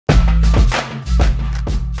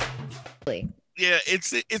exactly. Yeah,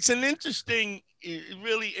 it's an interesting,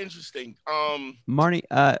 really interesting. Marni,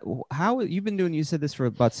 how you've been doing? You said this for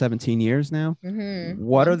about 17 years now. Mm-hmm.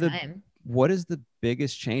 What is the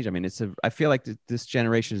biggest change? I mean, I feel like this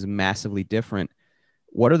generation is massively different.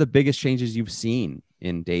 What are the biggest changes you've seen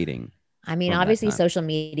in dating? I mean, obviously social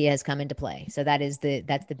media has come into play. So that's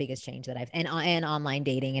the biggest change that and online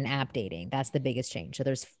dating and app dating. That's the biggest change. So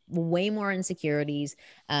there's way more insecurities.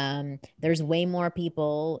 There's way more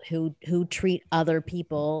people who treat other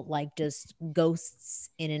people like just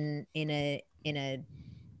ghosts in a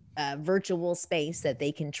virtual space that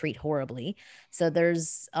they can treat horribly. So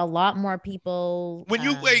there's a lot more people. When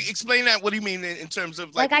you explain that, what do you mean in terms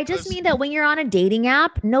of like I just mean that when you're on a dating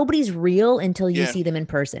app, nobody's real until you see them in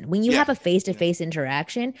person. When you have a face-to-face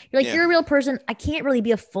interaction, you're like, you're a real person. I can't really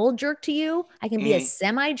be a full jerk to you. I can be a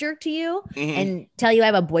semi jerk to you and tell you I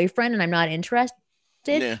have a boyfriend and I'm not interested.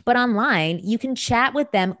 But online, you can chat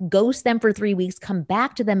with them, ghost them for 3 weeks, come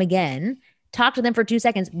back to them again, talk to them for 2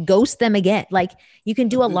 seconds, ghost them again. Like you can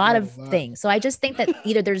do a lot of things. So I just think that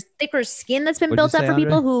either there's thicker skin that's been built up for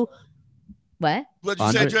people who, what? What'd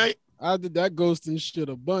you say, Dre? I did that ghosting shit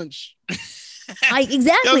a bunch.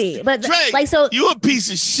 Exactly. Yo, but Dre, like, so you a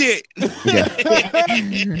piece of shit.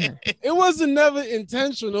 It wasn't never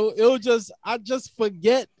intentional. It was just, I just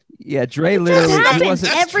forget. Yeah. Dre literally.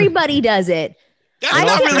 Everybody does it. That's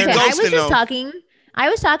not really ghosting though. I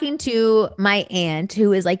was talking to my aunt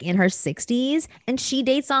who is like in her 60s and she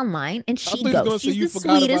dates online and she ghosts. She's the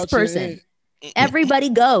sweetest person.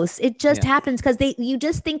 Everybody ghosts. It just happens because you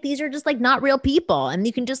just think these are just like not real people, and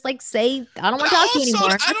you can just like say, I don't want to talk to you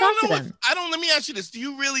anymore. Let me ask you this: do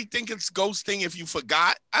you really think it's ghosting if you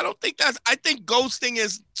forgot? I don't think that's. I think ghosting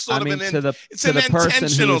is sort of an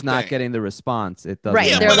person who's not getting the response. It doesn't.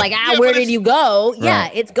 Right? They're like, where did you go? Right.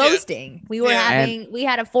 Yeah, it's ghosting. We were we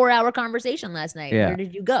had a 4-hour conversation last night. Where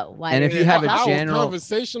did you go? Why? And if you have a general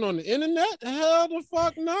conversation on the internet, hell the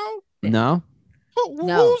fuck no. No.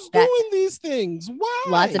 Who's doing these things? Why?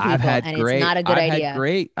 Lots of people, it's not a good idea.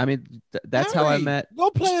 I mean, that's how I met.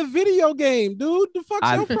 Go play a video game, dude. The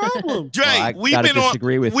fuck's your problem? Dre, we've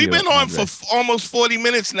been on for almost 40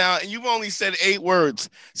 minutes now, and you've only said 8 words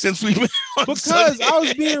since we've been on. Because I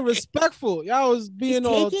was being respectful. Y'all was being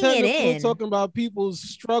all technical, talking about people's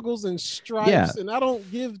struggles and stripes, and I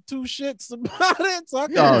don't give 2 shits about it. So I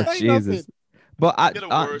can't say Jesus. Nothing. But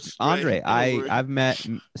Andre, I've met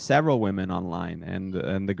several women online, and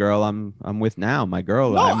the girl I'm with now, my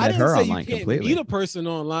girl, I met her online completely. Meet a person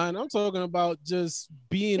online. I'm talking about just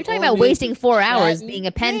being. You're talking about wasting 4 hours being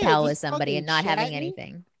a pen pal with somebody and not having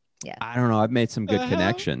anything. Yeah, I don't know. I've made some good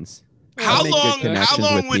connections. How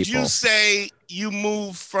long would you say you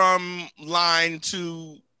move from line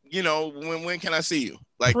to when can I see you?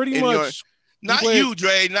 Like pretty much. Not you,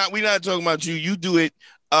 Dre. We're not talking about you. You do it.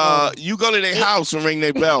 You go to their house and ring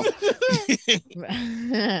their bell.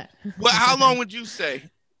 Well, how long would you say?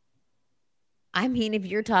 I mean, if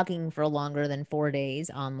you're talking for longer than 4 days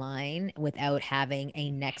online without having a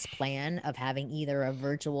next plan of having either a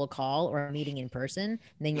virtual call or a meeting in person,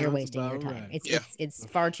 then you're wasting your time. Right. It's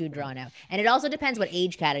far too drawn out. And it also depends what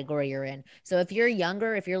age category you're in. So if you're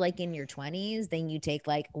younger, if you're like in your 20s, then you take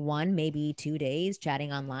like 1, maybe 2 days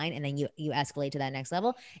chatting online, and then you escalate to that next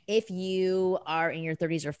level. If you are in your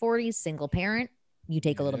 30s or 40s, single parent, you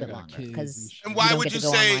take a little bit longer because why would you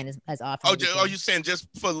say as often? Oh, you're saying just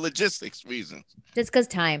for logistics reasons? Just because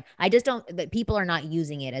time. I just don't. That people are not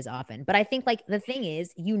using it as often. But I think like the thing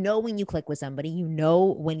is, when you click with somebody,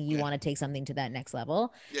 when you want to take something to that next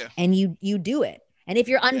level, and you do it. And if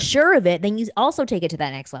you're unsure of it, then you also take it to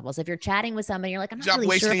that next level. So if you're chatting with somebody, you're like, I'm not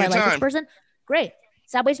really sure if I like this person. Great.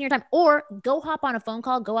 Stop wasting your time, or go hop on a phone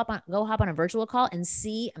call, go hop on a virtual call and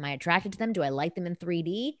see, am I attracted to them? Do I like them in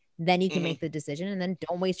 3D? Then you can make the decision, and then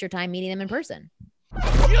don't waste your time meeting them in person.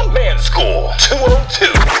 Man School 202.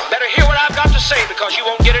 Better hear what I've got to say because you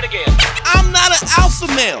won't get it again. I'm not an alpha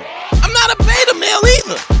male. I'm not a beta male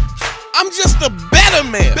either. I'm just a better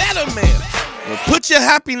man. Well, put your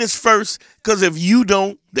happiness first, because if you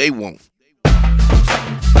don't, they won't.